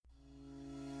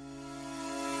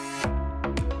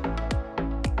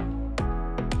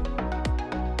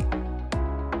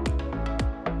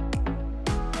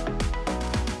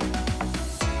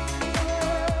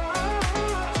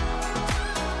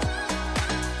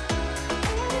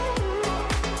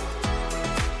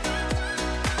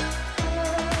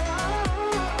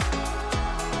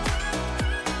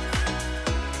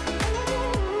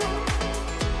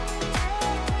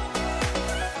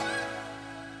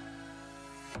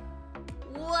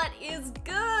What is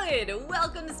good?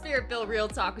 Welcome to Spirit-Filled Real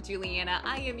Talk with Juliana.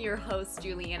 I am your host,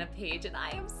 Juliana Page, and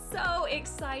I am so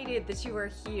excited that you are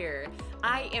here.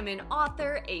 I am an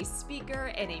author, a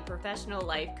speaker, and a professional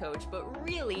life coach, but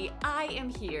really, I am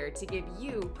here to give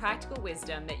you practical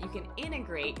wisdom that you can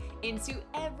integrate into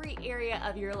every area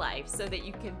of your life so that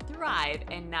you can thrive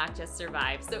and not just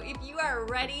survive. So if you are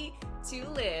ready to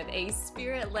live a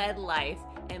spirit-led life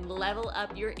and level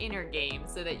up your inner game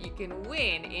so that you can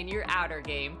win in your outer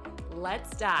game,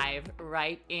 let's dive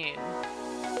right in.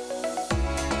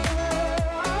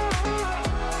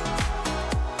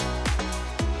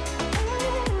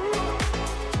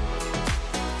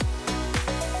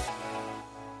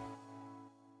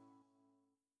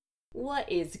 What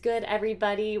is good,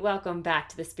 everybody? Welcome back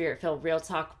to the Spirit-Filled Real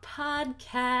Talk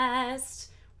podcast.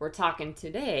 We're talking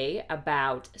today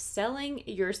about selling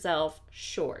yourself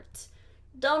short.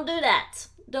 Don't do that.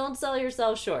 Don't sell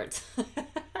yourself short.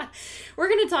 We're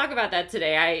going to talk about that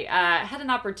today. I had an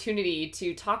opportunity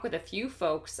to talk with a few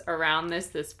folks around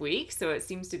this week, so it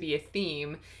seems to be a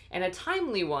theme and a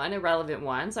timely one, a relevant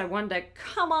one. So I wanted to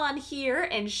come on here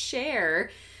and share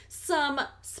some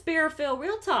Spirit-Filled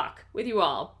Real Talk with you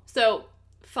all. So,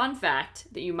 fun fact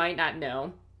that you might not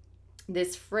know,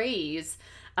 this phrase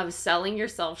of selling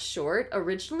yourself short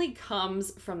originally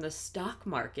comes from the stock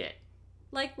market.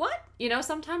 Like what? You know,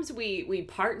 sometimes we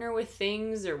partner with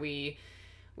things, or we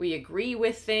agree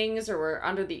with things, or we're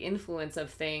under the influence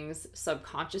of things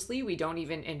subconsciously. We don't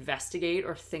even investigate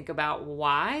or think about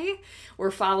why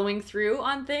we're following through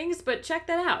on things, but check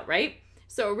that out, right?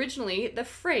 So originally, the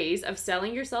phrase of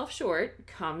selling yourself short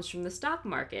comes from the stock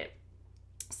market.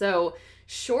 So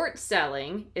short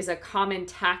selling is a common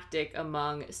tactic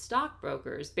among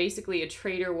stockbrokers. Basically, a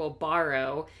trader will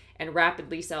borrow and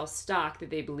rapidly sell stock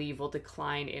that they believe will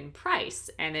decline in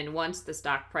price. And then once the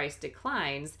stock price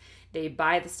declines, they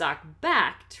buy the stock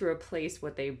back to replace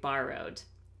what they borrowed.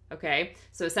 Okay,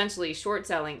 so essentially short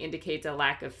selling indicates a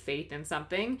lack of faith in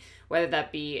something, whether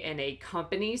that be in a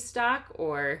company's stock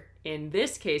or in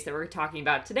this case that we're talking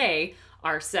about today,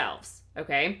 ourselves.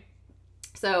 Okay,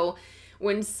 so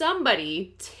when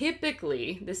somebody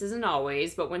typically, this isn't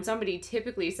always, but when somebody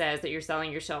typically says that you're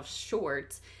selling yourself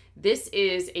short, this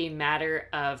is a matter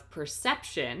of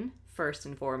perception, first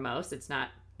and foremost. It's not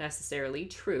necessarily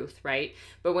truth, right?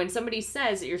 But when somebody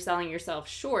says that you're selling yourself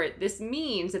short, this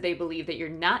means that they believe that you're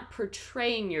not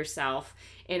portraying yourself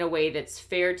in a way that's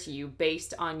fair to you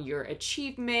based on your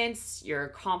achievements, your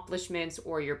accomplishments,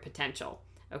 or your potential.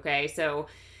 Okay, so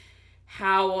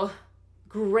how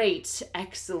great,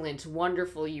 excellent,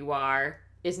 wonderful you are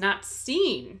is not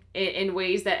seen in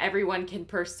ways that everyone can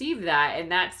perceive that.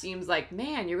 And that seems like,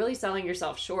 man, you're really selling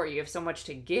yourself short. You have so much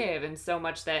to give and so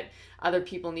much that other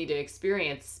people need to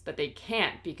experience, but they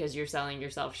can't because you're selling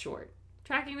yourself short.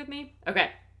 Tracking with me?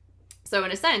 Okay. So in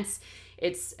a sense,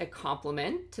 it's a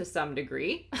compliment to some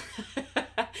degree,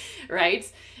 right?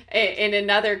 In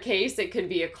another case, it could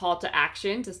be a call to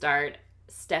action to start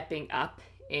stepping up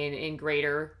in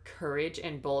greater courage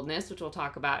and boldness, which we'll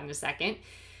talk about in a second.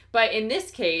 But in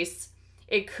this case,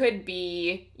 it could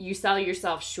be you sell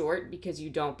yourself short because you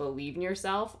don't believe in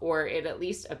yourself, or it at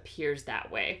least appears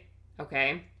that way,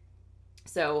 okay?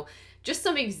 So just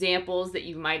some examples that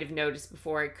you might have noticed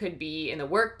before. It could be in the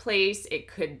workplace, it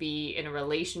could be in a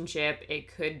relationship, it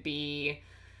could be,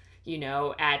 you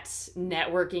know, at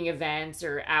networking events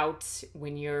or out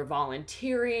when you're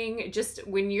volunteering. Just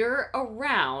when you're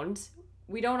around,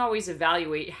 we don't always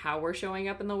evaluate how we're showing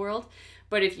up in the world.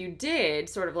 But if you did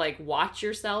sort of like watch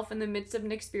yourself in the midst of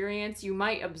an experience, you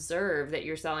might observe that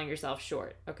you're selling yourself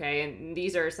short, okay? And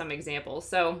these are some examples.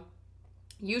 So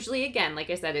usually, again, like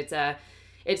I said,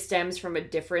 it stems from a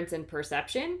difference in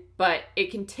perception, but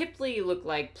it can typically look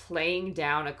like playing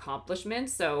down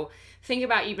accomplishments. So think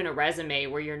about even a resume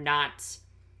where you're not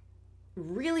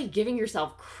really giving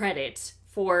yourself credit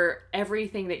for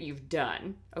everything that you've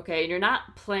done, okay? And you're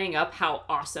not playing up how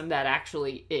awesome that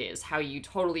actually is, how you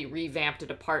totally revamped a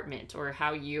department, or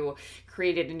how you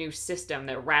created a new system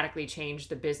that radically changed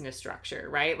the business structure,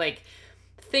 right? Like,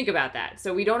 think about that.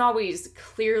 So we don't always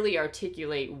clearly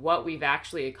articulate what we've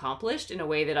actually accomplished in a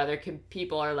way that other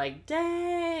people are like,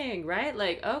 dang, right?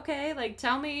 Like, okay, like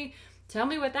tell me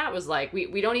what that was like.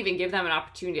 We don't even give them an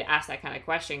opportunity to ask that kind of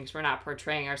question because we're not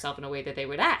portraying ourselves in a way that they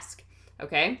would ask,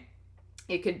 okay?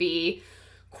 It could be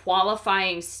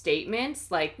qualifying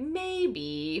statements like,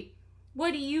 maybe,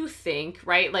 what do you think,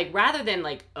 right? Like, rather than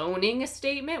like owning a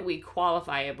statement, we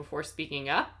qualify it before speaking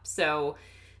up. So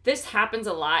this happens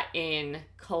a lot in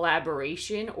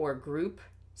collaboration or group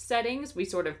settings. We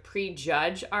sort of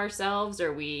prejudge ourselves,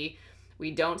 or we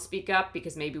We don't speak up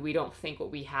because maybe we don't think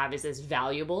what we have is as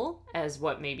valuable as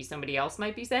what maybe somebody else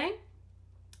might be saying.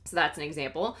 So that's an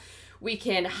example. We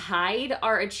can hide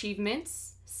our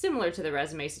achievements, similar to the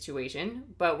resume situation,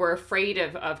 but we're afraid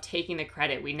of taking the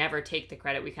credit. We never take the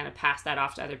credit. We kind of pass that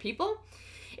off to other people.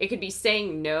 It could be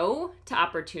saying no to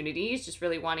opportunities, just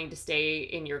really wanting to stay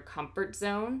in your comfort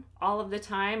zone all of the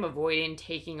time, avoiding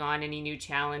taking on any new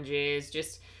challenges,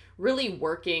 just really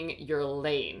working your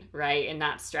lane, right? And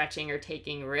not stretching or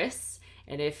taking risks.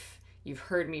 And if you've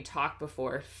heard me talk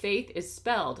before, faith is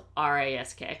spelled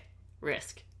R-A-S-K,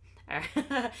 risk.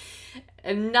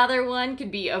 Another one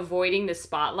could be avoiding the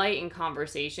spotlight in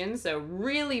conversations. So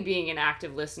really being an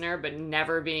active listener, but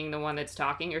never being the one that's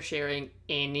talking or sharing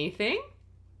anything.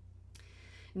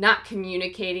 Not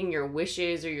communicating your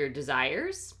wishes or your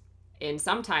desires. And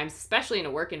sometimes, especially in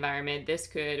a work environment, this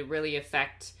could really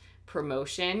affect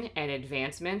promotion and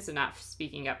advancement. So not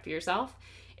speaking up for yourself.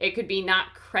 It could be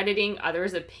not crediting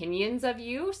others' opinions of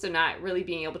you. So not really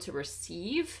being able to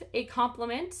receive a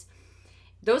compliment.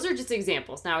 Those are just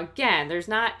examples. Now, again, there's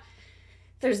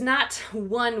not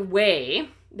one way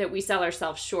that we sell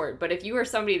ourselves short. But if you are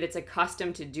somebody that's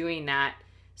accustomed to doing that,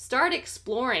 start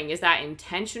exploring. Is that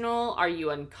intentional? Are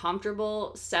you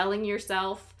uncomfortable selling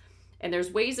yourself? And there's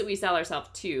ways that we sell ourselves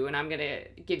too. And I'm going to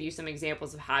give you some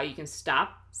examples of how you can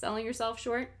stop selling yourself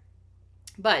short.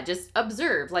 But just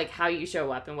observe like how you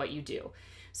show up and what you do.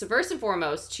 So first and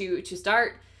foremost, to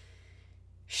start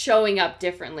showing up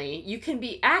differently, you can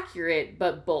be accurate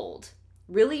but bold.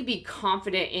 Really be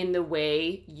confident in the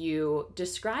way you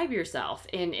describe yourself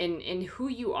and in who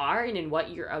you are and in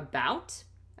what you're about.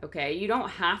 Okay, you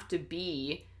don't have to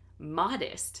be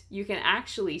modest. You can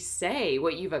actually say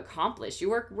what you've accomplished. You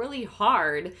work really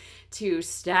hard to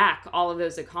stack all of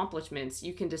those accomplishments.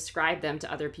 You can describe them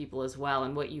to other people as well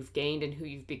and what you've gained and who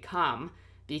you've become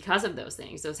because of those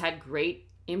things. Those had great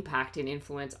impact and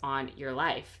influence on your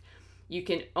life. You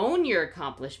can own your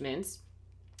accomplishments.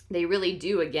 They really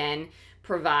do, again,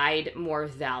 provide more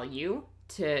value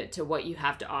to what you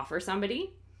have to offer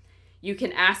somebody. You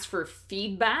can ask for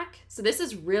feedback. So this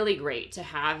is really great to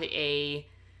have a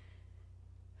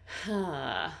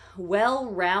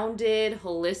well-rounded,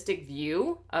 holistic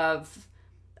view of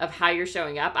how you're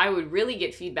showing up. I would really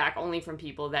get feedback only from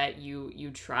people that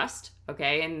you trust,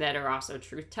 okay, and that are also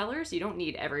truth tellers. You don't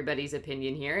need everybody's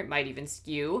opinion here. It might even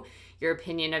skew your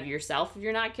opinion of yourself if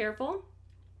you're not careful.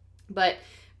 But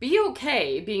be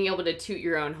okay being able to toot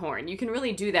your own horn. You can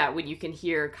really do that when you can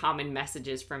hear common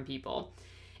messages from people.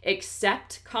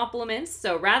 Accept compliments.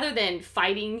 So rather than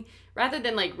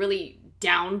like really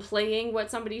downplaying what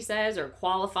somebody says or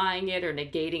qualifying it or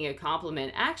negating a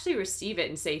compliment, actually receive it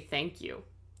and say thank you,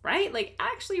 right? Like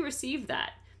actually receive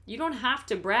that. You don't have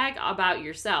to brag about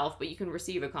yourself, but you can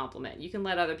receive a compliment. You can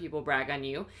let other people brag on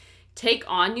you. Take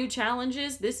on new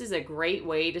challenges. This is a great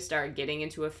way to start getting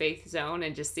into a faith zone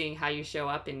and just seeing how you show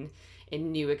up in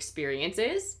new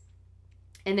experiences.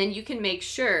 And then you can make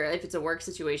sure, if it's a work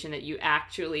situation, that you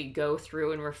actually go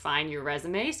through and refine your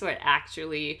resume so it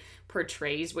actually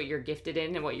portrays what you're gifted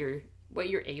in and what you're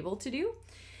able to do.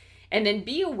 And then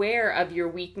be aware of your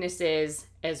weaknesses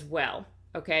as well.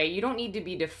 Okay, you don't need to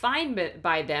be defined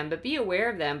by them, but be aware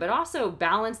of them, but also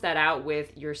balance that out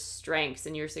with your strengths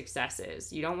and your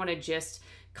successes. You don't want to just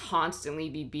constantly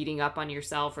be beating up on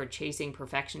yourself or chasing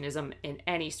perfectionism in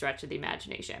any stretch of the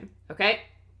imagination. Okay,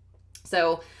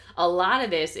 so a lot of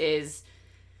this is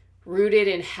rooted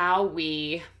in how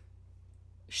we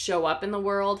show up in the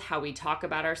world, how we talk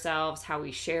about ourselves, how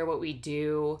we share what we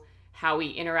do, how we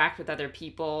interact with other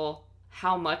people,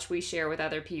 how much we share with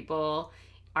other people,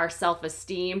 our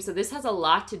self-esteem. So this has a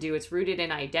lot to do. It's rooted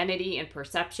in identity and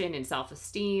perception and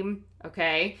self-esteem.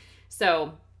 Okay.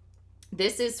 So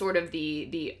this is sort of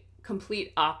the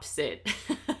complete opposite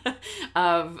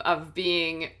of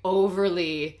being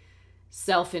overly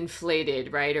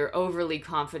self-inflated, right? Or overly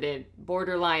confident,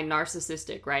 borderline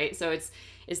narcissistic, right? So it's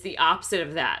the opposite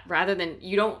of that. Rather than,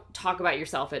 you don't talk about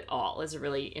yourself at all is a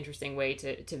really interesting way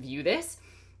to view this.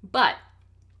 But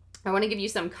I want to give you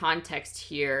some context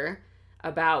here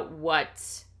about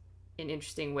what an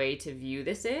interesting way to view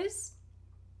this is.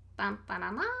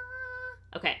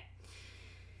 Okay.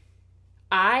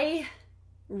 I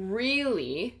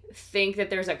really think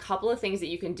that there's a couple of things that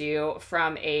you can do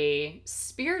from a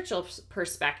spiritual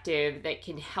perspective that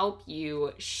can help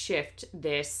you shift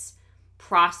this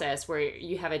process where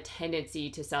you have a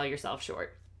tendency to sell yourself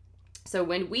short. So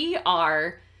when we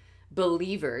are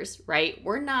believers, right,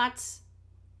 we're not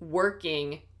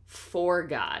working for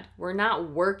God. We're not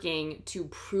working to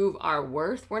prove our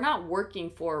worth. We're not working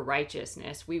for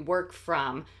righteousness. We work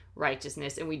from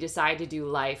righteousness, and we decide to do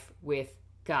life with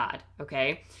God,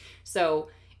 okay? So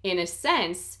in a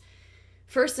sense,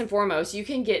 first and foremost, you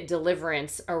can get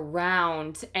deliverance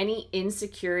around any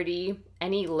insecurity,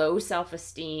 any low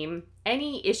self-esteem,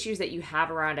 any issues that you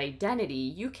have around identity.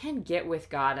 You can get with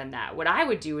God on that. What I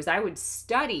would do is I would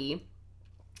study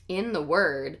in the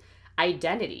word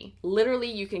identity.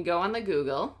 Literally, you can go on the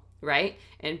Google, right,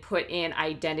 and put in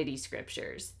identity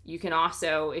scriptures. You can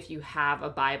also, if you have a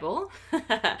Bible,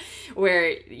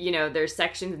 where, there's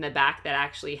sections in the back that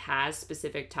actually has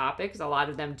specific topics. A lot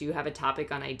of them do have a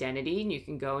topic on identity, and you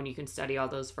can go and you can study all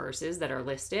those verses that are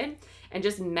listed and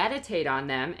just meditate on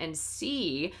them and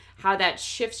see how that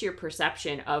shifts your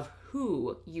perception of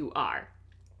who you are.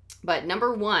 But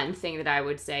number one thing that I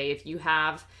would say, if you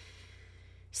have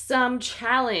some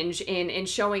challenge in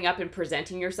showing up and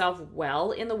presenting yourself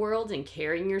well in the world and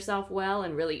carrying yourself well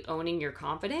and really owning your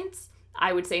confidence,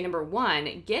 I would say number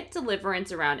one, get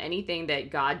deliverance around anything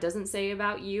that God doesn't say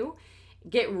about you.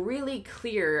 Get really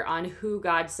clear on who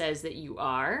God says that you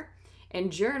are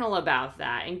and journal about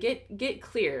that and get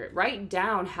clear. Write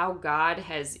down how God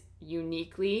has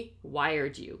uniquely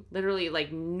wired you. Literally,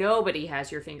 like, nobody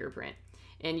has your fingerprint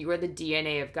and you are the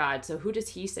DNA of God. So who does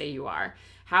he say you are?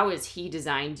 How has he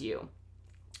designed you?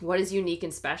 What is unique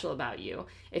and special about you?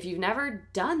 If you've never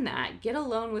done that, get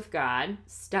alone with God,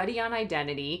 study on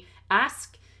identity,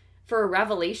 ask for a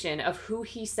revelation of who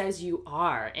he says you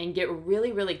are, and get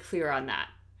really, really clear on that.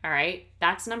 All right?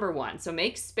 That's number one. So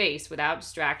make space without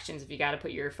distractions. If you got to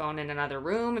put your phone in another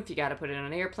room, if you got to put it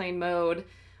on airplane mode,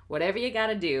 whatever you got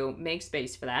to do, make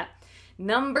space for that.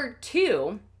 Number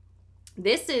two,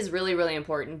 this is really, really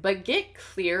important, but get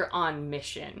clear on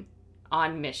mission.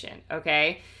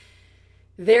 Okay?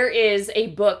 There is a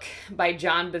book by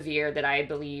John Bevere that I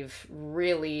believe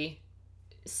really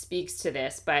speaks to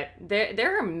this, but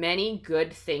there are many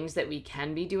good things that we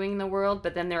can be doing in the world,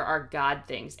 but then there are God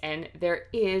things, and there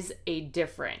is a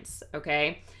difference,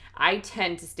 okay? I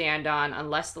tend to stand on,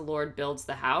 unless the Lord builds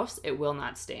the house, it will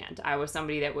not stand. I was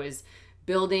somebody that was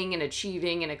building and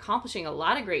achieving and accomplishing a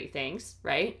lot of great things,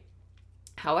 right?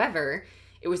 However,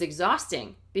 it was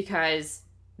exhausting because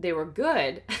they were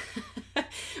good,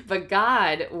 but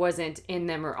God wasn't in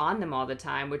them or on them all the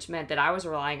time, which meant that I was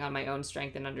relying on my own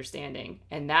strength and understanding.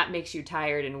 And that makes you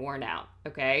tired and worn out,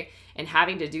 okay? And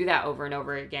having to do that over and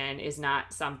over again is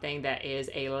not something that is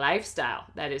a lifestyle.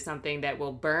 That is something that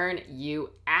will burn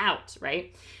you out,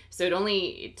 right? So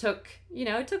it took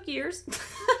years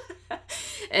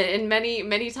and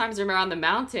many times I'm around the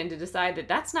mountain to decide that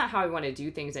that's not how I want to do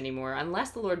things anymore.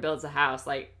 Unless the Lord builds a house,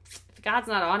 like, if God's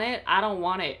not on it, I don't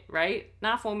want it, right?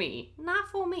 Not for me.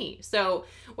 So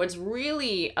what's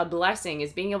really a blessing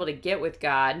is being able to get with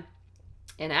God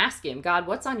and ask him, God,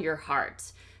 what's on your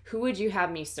heart? Who would you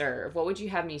have me serve? What would you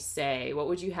have me say? What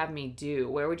would you have me do?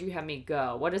 Where would you have me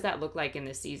go? What does that look like in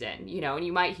this season? And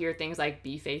you might hear things like,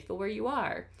 be faithful where you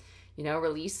are.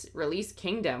 Release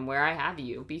kingdom where I have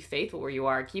you. Be faithful where you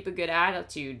are. Keep a good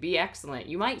attitude. Be excellent.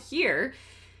 You might hear,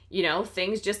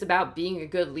 things just about being a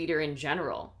good leader in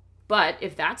general. But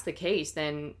if that's the case,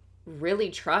 then really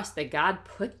trust that God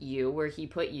put you where he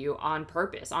put you on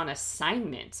purpose, on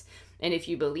assignment. And if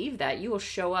you believe that, you will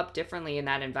show up differently in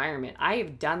that environment. I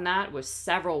have done that with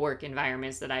several work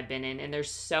environments that I've been in, and there's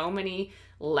so many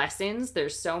lessons,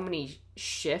 there's so many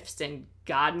shifts and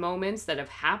God moments that have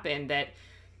happened that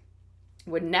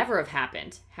would never have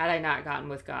happened had I not gotten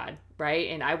with God, right?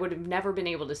 And I would have never been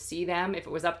able to see them. If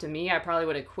it was up to me, I probably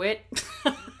would have quit.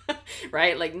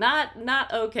 Right? Like,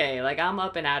 not okay. Like, I'm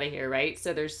up and out of here, right?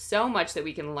 So there's so much that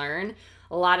we can learn.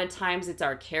 A lot of times it's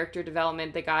our character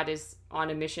development that God is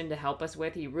on a mission to help us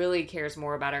with. He really cares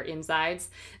more about our insides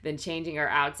than changing our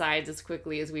outsides as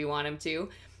quickly as we want him to.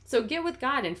 So get with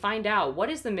God and find out,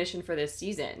 what is the mission for this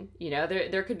season?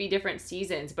 There could be different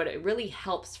seasons, but it really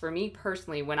helps for me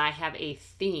personally when I have a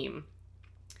theme.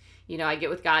 I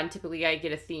get with God and typically I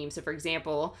get a theme. So for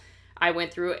example, I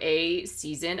went through a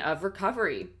season of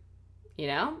recovery,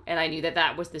 and I knew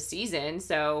that was the season.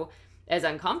 So as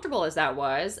uncomfortable as that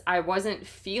was, I wasn't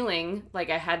feeling like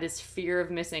I had this fear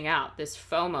of missing out, this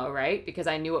FOMO, right? Because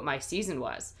I knew what my season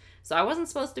was. So I wasn't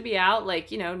supposed to be out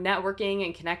networking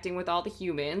and connecting with all the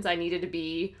humans. I needed to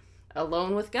be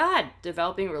alone with God,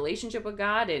 developing a relationship with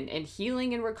God and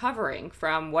healing and recovering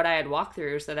from what I had walked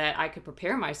through so that I could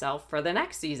prepare myself for the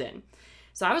next season.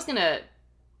 So I was going to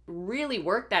really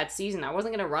work that season. I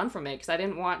wasn't going to run from it because I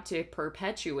didn't want to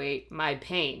perpetuate my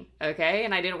pain, okay?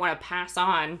 And I didn't want to pass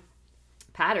on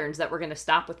patterns that were going to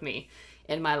stop with me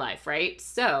in my life, right?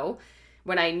 So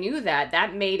when I knew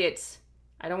that made it,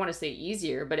 I don't want to say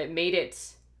easier, but it made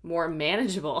it more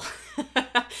manageable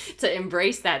to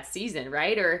embrace that season,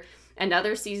 right?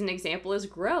 Another season example is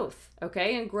growth,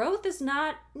 okay? And growth is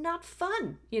not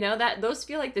fun. That those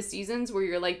feel like the seasons where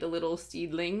you're like the little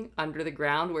seedling under the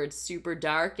ground where it's super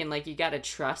dark and like you got to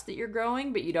trust that you're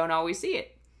growing, but you don't always see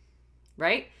it,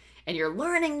 right? And you're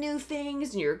learning new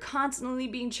things and you're constantly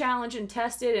being challenged and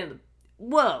tested and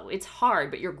whoa, it's hard,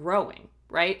 but you're growing,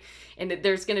 right? And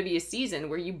there's going to be a season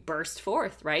where you burst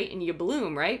forth, right? And you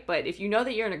bloom, right? But if you know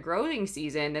that you're in a growing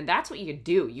season, then that's what you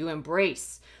do. You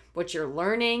embrace what you're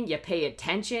learning, you pay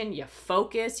attention, you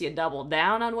focus, you double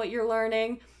down on what you're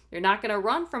learning. You're not going to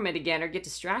run from it again or get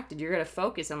distracted. You're going to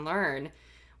focus and learn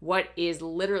what is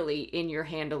literally in your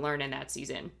hand to learn in that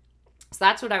season. So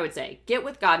that's what I would say. Get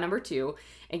with God, number 2,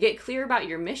 and get clear about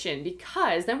your mission,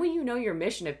 because then when you know your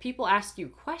mission, if people ask you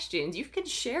questions, you can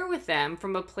share with them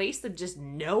from a place of just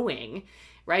knowing,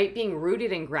 right? Being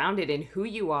rooted and grounded in who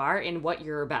you are and what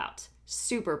you're about.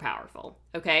 Super powerful,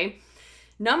 okay?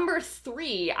 Number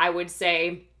 3, I would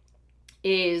say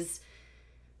is,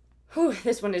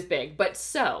 this one is big, but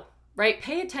sow, right?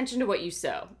 Pay attention to what you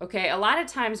sow, okay? A lot of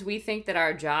times we think that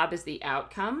our job is the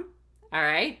outcome, all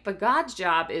right? But God's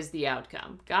job is the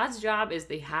outcome. God's job is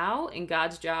the how, and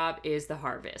God's job is the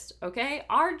harvest, okay?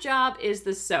 Our job is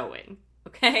the sowing,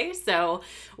 okay? So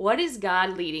what is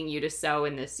God leading you to sow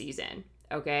in this season,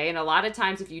 okay? And a lot of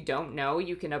times if you don't know,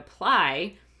 you can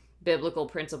apply biblical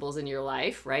principles in your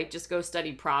life, right? Just go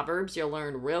study Proverbs. You'll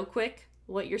learn real quick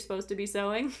what you're supposed to be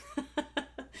sowing,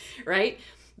 right?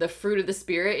 The fruit of the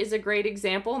Spirit is a great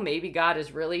example. Maybe God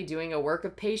is really doing a work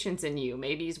of patience in you.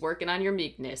 Maybe he's working on your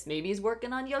meekness. Maybe he's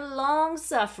working on your long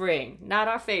suffering. Not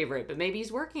our favorite, but maybe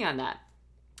he's working on that.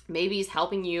 Maybe he's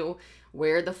helping you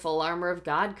wear the full armor of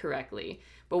God correctly.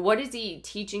 But what is he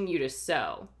teaching you to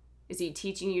sow? Is he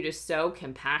teaching you to sow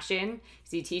compassion?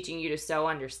 Is he teaching you to sow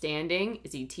understanding?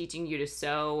 Is he teaching you to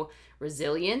sow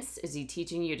resilience? Is he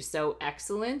teaching you to sow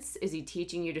excellence? Is he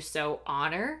teaching you to sow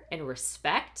honor and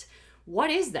respect? What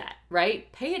is that, right?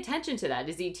 Pay attention to that.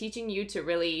 Is he teaching you to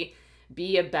really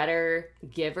be a better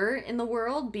giver in the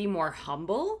world? Be more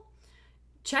humble?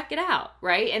 Check it out,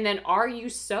 right? And then are you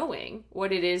sowing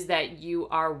what it is that you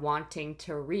are wanting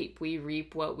to reap? We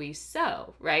reap what we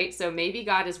sow, right? So maybe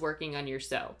God is working on your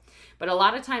sow. But a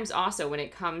lot of times also when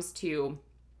it comes to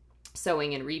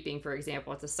sowing and reaping, for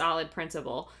example, it's a solid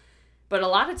principle. But a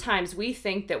lot of times we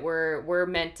think that we're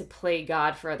meant to play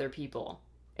God for other people.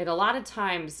 And a lot of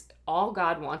times all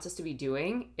God wants us to be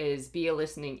doing is be a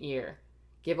listening ear,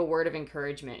 give a word of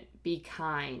encouragement, be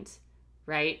kind,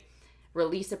 right?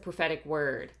 Release a prophetic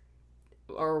word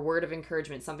or a word of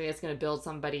encouragement, something that's going to build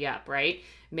somebody up, right?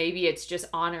 Maybe it's just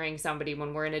honoring somebody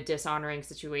when we're in a dishonoring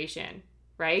situation,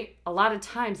 right? A lot of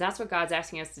times that's what God's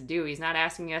asking us to do. He's not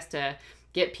asking us to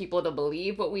get people to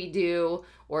believe what we do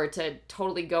or to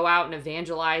totally go out and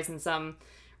evangelize in some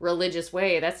religious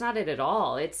way. That's not it at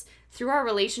all. It's through our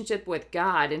relationship with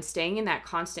God and staying in that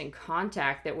constant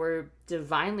contact that we're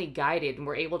divinely guided and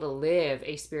we're able to live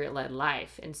a spirit-led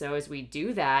life. And so as we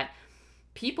do that,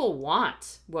 people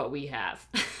want what we have.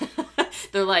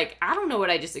 They're like, I don't know what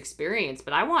I just experienced,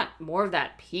 but I want more of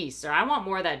that peace, or I want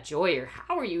more of that joy, or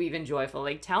how are you even joyful?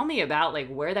 Like, tell me about like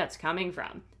where that's coming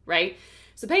from, right?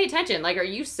 So pay attention. Like, are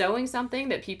you sowing something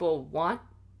that people want?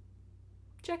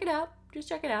 Check it out. Just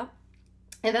check it out.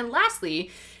 And then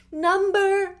lastly,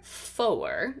 number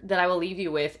 4 that I will leave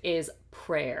you with is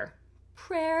prayer.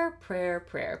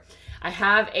 Prayer. I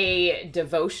have a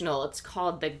devotional. It's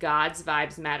called the God's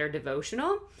Vibes Matter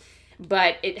devotional,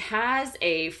 but it has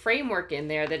a framework in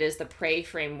there that is the pray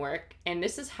framework. And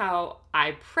this is how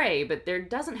I pray, but there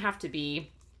doesn't have to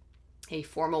be a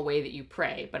formal way that you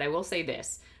pray. But I will say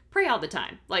this, pray all the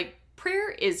time. Like,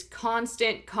 prayer is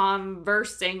constant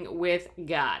conversing with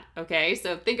God, okay?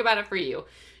 So think about it for you.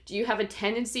 Do you have a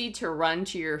tendency to run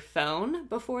to your phone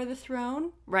before the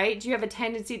throne, right? Do you have a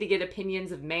tendency to get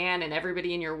opinions of man and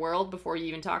everybody in your world before you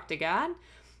even talk to God?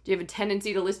 Do you have a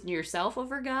tendency to listen to yourself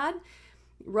over God?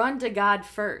 Run to God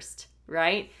first,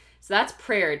 right? So that's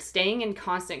prayer. It's staying in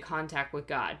constant contact with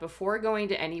God. Before going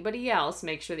to anybody else,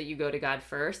 make sure that you go to God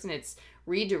first, and it's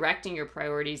redirecting your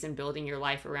priorities and building your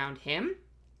life around Him.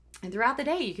 And throughout the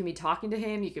day, you can be talking to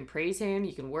Him, you can praise Him,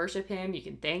 you can worship Him, you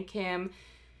can thank Him.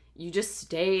 You just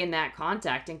stay in that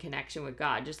contact and connection with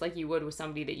God, just like you would with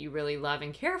somebody that you really love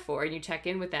and care for, and you check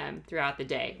in with them throughout the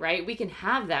day, right? We can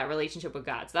have that relationship with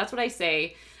God. So that's what I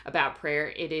say about prayer.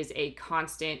 It is a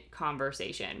constant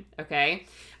conversation, okay?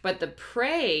 But the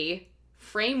pray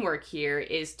framework here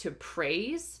is to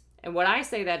praise. And what I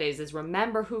say that is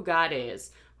remember who God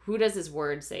is. Who does His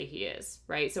word say He is,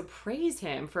 right? So praise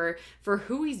Him for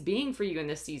who He's being for you in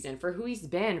this season, for who He's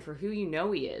been, for who you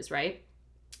know He is, right?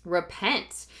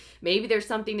 Repent. Maybe there's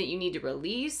something that you need to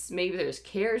release. Maybe there's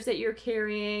cares that you're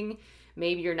carrying.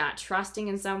 Maybe you're not trusting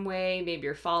in some way. Maybe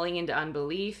you're falling into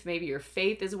unbelief. Maybe your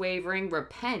faith is wavering.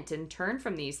 Repent and turn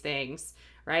from these things,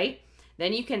 right?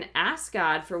 Then you can ask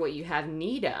God for what you have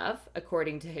need of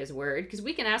according to his word, because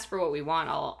we can ask for what we want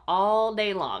all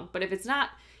day long. But if it's not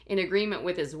in agreement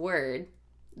with his word,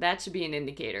 that should be an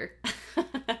indicator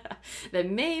that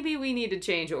maybe we need to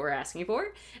change what we're asking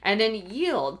for. And then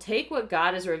yield. Take what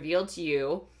God has revealed to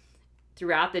you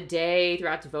throughout the day,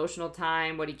 throughout devotional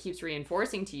time, what he keeps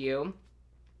reinforcing to you,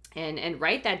 and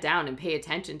write that down and pay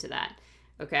attention to that.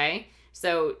 Okay?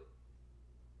 So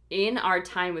in our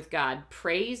time with God,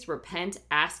 praise, repent,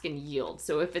 ask, and yield.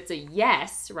 So if it's a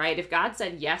yes, right? If God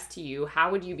said yes to you,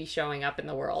 how would you be showing up in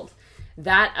the world?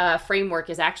 That framework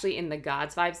is actually in the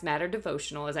God's Vibes Matter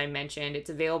devotional, as I mentioned. It's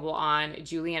available on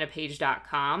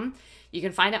julianapage.com. You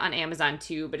can find it on Amazon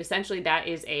too, but essentially that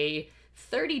is a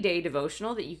 30-day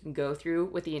devotional that you can go through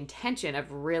with the intention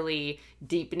of really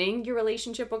deepening your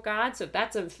relationship with God. So if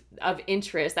that's of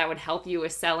interest, that would help you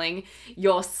with selling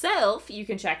yourself, you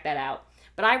can check that out.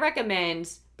 But I recommend,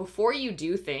 before you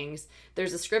do things,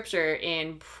 there's a scripture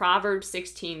in Proverbs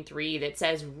 16:3 that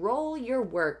says, roll your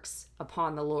works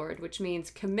upon the Lord, which means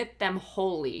commit them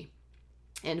wholly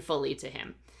and fully to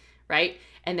him, right?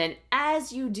 And then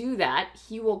as you do that,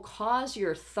 he will cause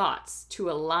your thoughts to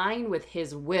align with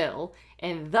his will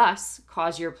and thus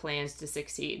cause your plans to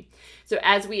succeed. So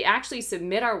as we actually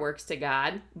submit our works to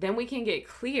God, then we can get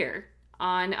clear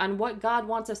on what God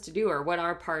wants us to do or what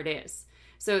our part is.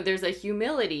 So there's a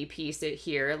humility piece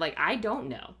here. Like, I don't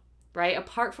know, right?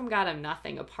 Apart from God, I'm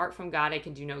nothing. Apart from God, I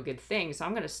can do no good thing. So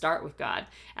I'm going to start with God,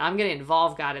 and I'm going to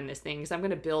involve God in this thing because I'm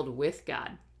going to build with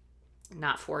God,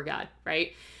 not for God,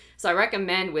 right? So I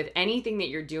recommend with anything that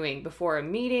you're doing, before a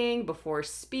meeting, before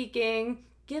speaking,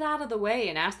 get out of the way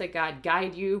and ask that God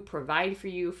guide you, provide for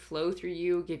you, flow through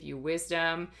you, give you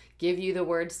wisdom, give you the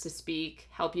words to speak,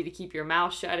 help you to keep your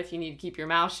mouth shut if you need to keep your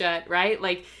mouth shut, right?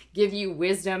 Like, give you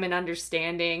wisdom and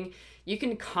understanding. You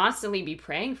can constantly be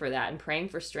praying for that and praying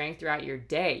for strength throughout your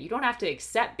day. You don't have to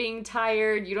accept being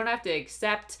tired. You don't have to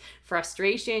accept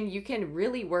frustration. You can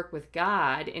really work with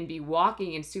God and be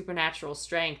walking in supernatural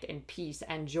strength and peace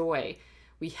and joy.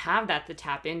 We have that to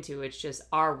tap into. It's just,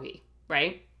 are we,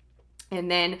 right? And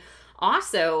then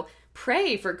also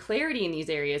pray for clarity in these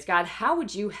areas. God, how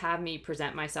would you have me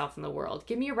present myself in the world?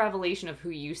 Give me a revelation of who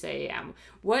you say I am.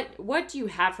 What do you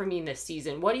have for me in this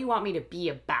season? What do you want me to be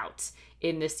about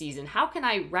in this season? How can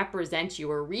I represent you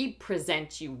or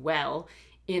represent you well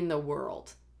in the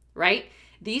world, right?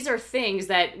 These are things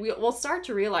that we'll start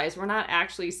to realize we're not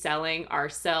actually selling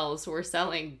ourselves. We're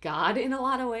selling God in a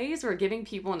lot of ways. We're giving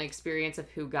people an experience of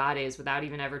who God is without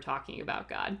even ever talking about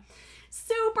God.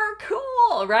 Super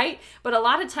cool, right? But a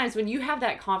lot of times when you have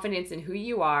that confidence in who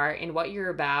you are, in what you're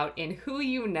about, in who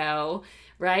you know,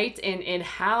 right? And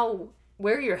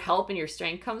where your help and your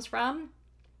strength comes from,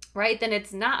 right? Then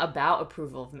it's not about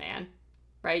approval of man,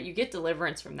 right? You get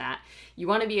deliverance from that. You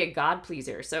want to be a God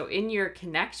pleaser. So in your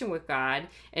connection with God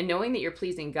and knowing that you're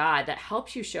pleasing God, that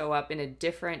helps you show up in a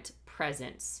different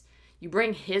presence. You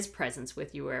bring his presence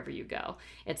with you wherever you go.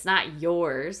 It's not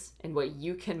yours and what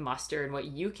you can muster and what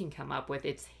you can come up with.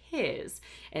 It's his.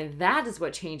 And that is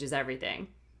what changes everything.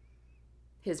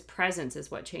 His presence is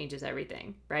what changes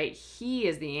everything, right? He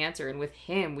is the answer. And with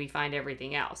him, we find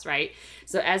everything else, right?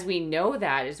 So as we know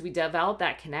that, as we develop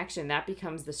that connection, that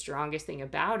becomes the strongest thing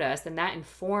about us. And that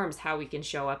informs how we can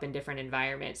show up in different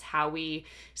environments, how we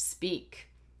speak,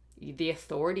 the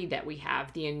authority that we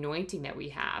have, the anointing that we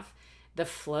have, the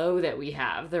flow that we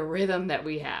have, the rhythm that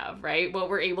we have, right? What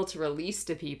we're able to release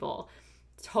to people.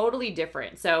 Totally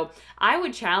different. So I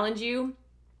would challenge you.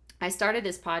 I started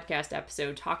this podcast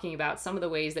episode talking about some of the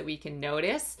ways that we can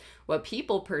notice what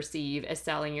people perceive as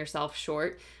selling yourself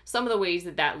short. Some of the ways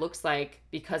that looks like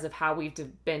because of how we've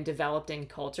been developed in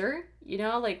culture. You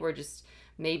know, like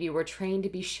maybe we're trained to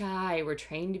be shy, we're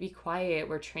trained to be quiet,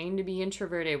 we're trained to be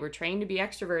introverted, we're trained to be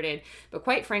extroverted. But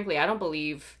quite frankly, I don't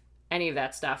believe any of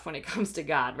that stuff when it comes to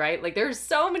God, right? Like, there's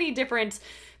so many different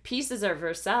pieces of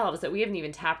ourselves that we haven't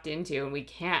even tapped into, and we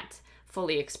can't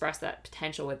fully express that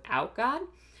potential without God.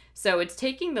 So it's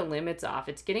taking the limits off,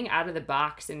 it's getting out of the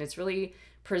box, and it's really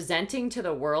presenting to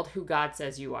the world who God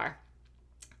says you are.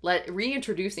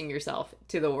 reintroducing yourself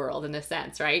to the world in a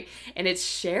sense, right? And it's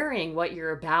sharing what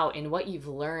you're about and what you've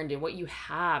learned and what you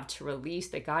have to release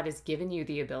that God has given you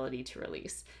the ability to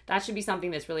release. That should be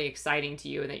something that's really exciting to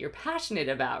you and that you're passionate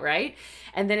about, right?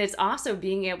 And then it's also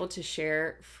being able to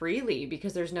share freely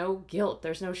because there's no guilt,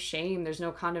 there's no shame, there's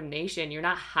no condemnation. You're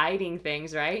not hiding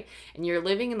things, right? And you're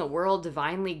living in the world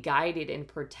divinely guided and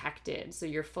protected. So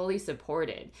you're fully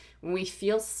supported. When we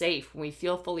feel safe, when we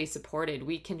feel fully supported,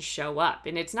 we can show up.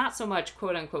 And it's not so much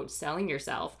quote unquote selling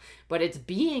yourself, but it's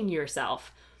being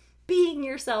yourself. Being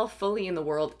yourself fully in the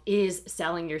world is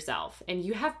selling yourself. And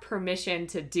you have permission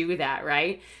to do that,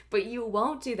 right? But you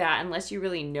won't do that unless you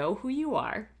really know who you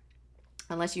are,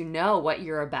 unless you know what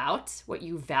you're about, what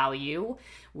you value,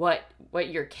 what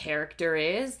your character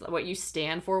is, what you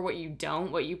stand for, what you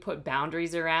don't, what you put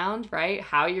boundaries around, right?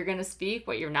 How you're going to speak,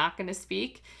 what you're not going to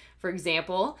speak. For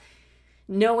example,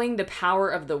 knowing the power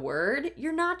of the word,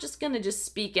 you're not just going to just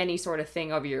speak any sort of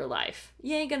thing over your life.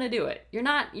 You ain't going to do it. You're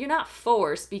not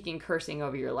for speaking cursing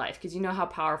over your life because you know how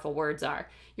powerful words are.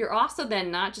 You're also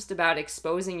then not just about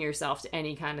exposing yourself to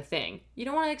any kind of thing. You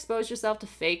don't want to expose yourself to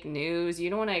fake news. You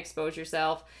don't want to expose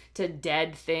yourself to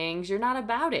dead things. You're not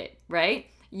about it, right?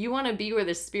 You want to be where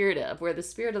the Spirit of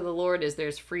the Lord is,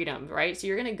 there's freedom, right? So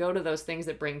you're going to go to those things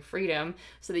that bring freedom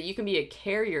so that you can be a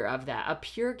carrier of that, a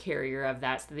pure carrier of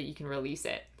that so that you can release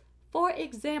it. For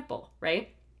example,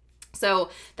 right? So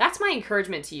that's my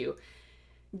encouragement to you.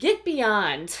 Get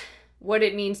beyond what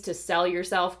it means to sell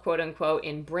yourself, quote unquote,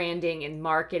 in branding and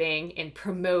marketing and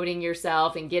promoting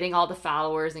yourself and getting all the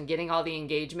followers and getting all the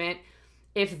engagement.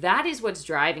 If that is what's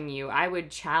driving you, I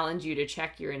would challenge you to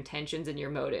check your intentions and your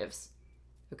motives.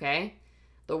 Okay?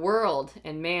 The world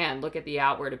and man look at the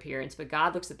outward appearance, but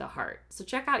God looks at the heart. So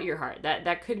check out your heart.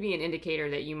 That could be an indicator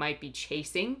that you might be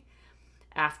chasing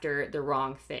after the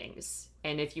wrong things.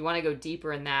 And if you want to go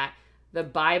deeper in that, the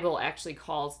Bible actually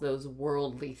calls those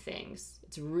worldly things.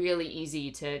 It's really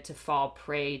easy to fall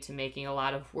prey to making a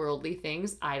lot of worldly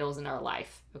things idols in our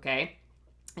life, okay?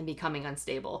 And becoming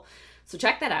unstable. So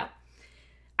check that out.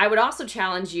 I would also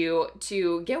challenge you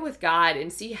to get with God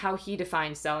and see how he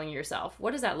defines selling yourself.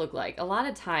 What does that look like? A lot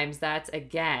of times that's,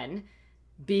 again,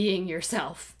 being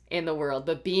yourself in the world,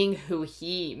 but being who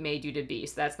he made you to be.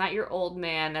 So that's not your old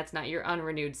man. That's not your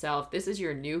unrenewed self. This is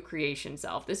your new creation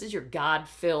self. This is your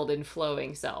God-filled and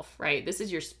flowing self, right? This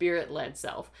is your spirit-led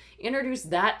self. Introduce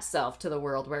that self to the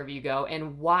world wherever you go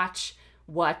and watch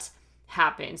what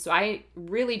happens. So I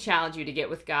really challenge you to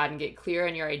get with God and get clear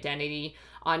on your identity,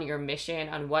 on your mission,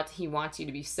 on what he wants you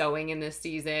to be sowing in this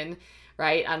season,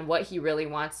 right? On what he really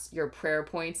wants your prayer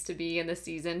points to be in this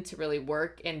season to really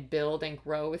work and build and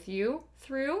grow with you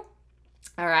through.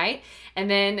 All right. And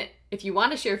then if you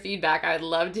want to share feedback, I would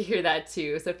love to hear that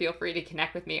too. So feel free to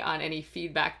connect with me on any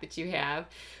feedback that you have.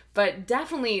 But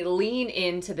definitely lean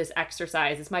into this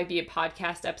exercise. This might be a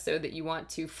podcast episode that you want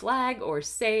to flag or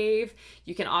save.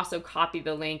 You can also copy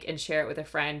the link and share it with a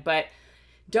friend. But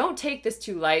don't take this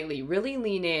too lightly. Really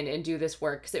lean in and do this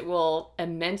work because it will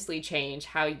immensely change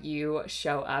how you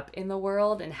show up in the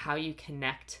world and how you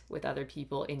connect with other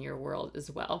people in your world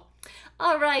as well.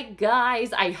 All right,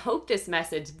 guys, I hope this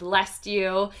message blessed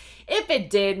you. If it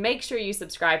did, make sure you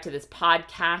subscribe to this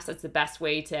podcast. That's the best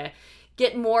way to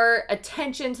get more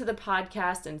attention to the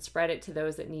podcast and spread it to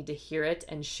those that need to hear it.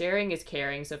 And sharing is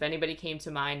caring. So if anybody came to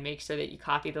mind, make sure that you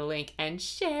copy the link and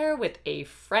share with a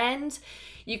friend.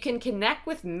 You can connect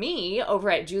with me over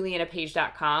at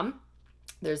juliannapage.com.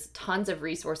 There's tons of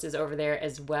resources over there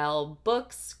as well.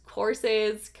 Books,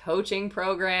 courses, coaching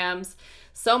programs,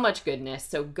 so much goodness.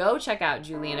 So go check out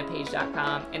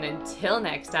juliannapage.com. And until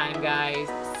next time, guys,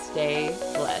 stay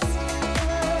blessed.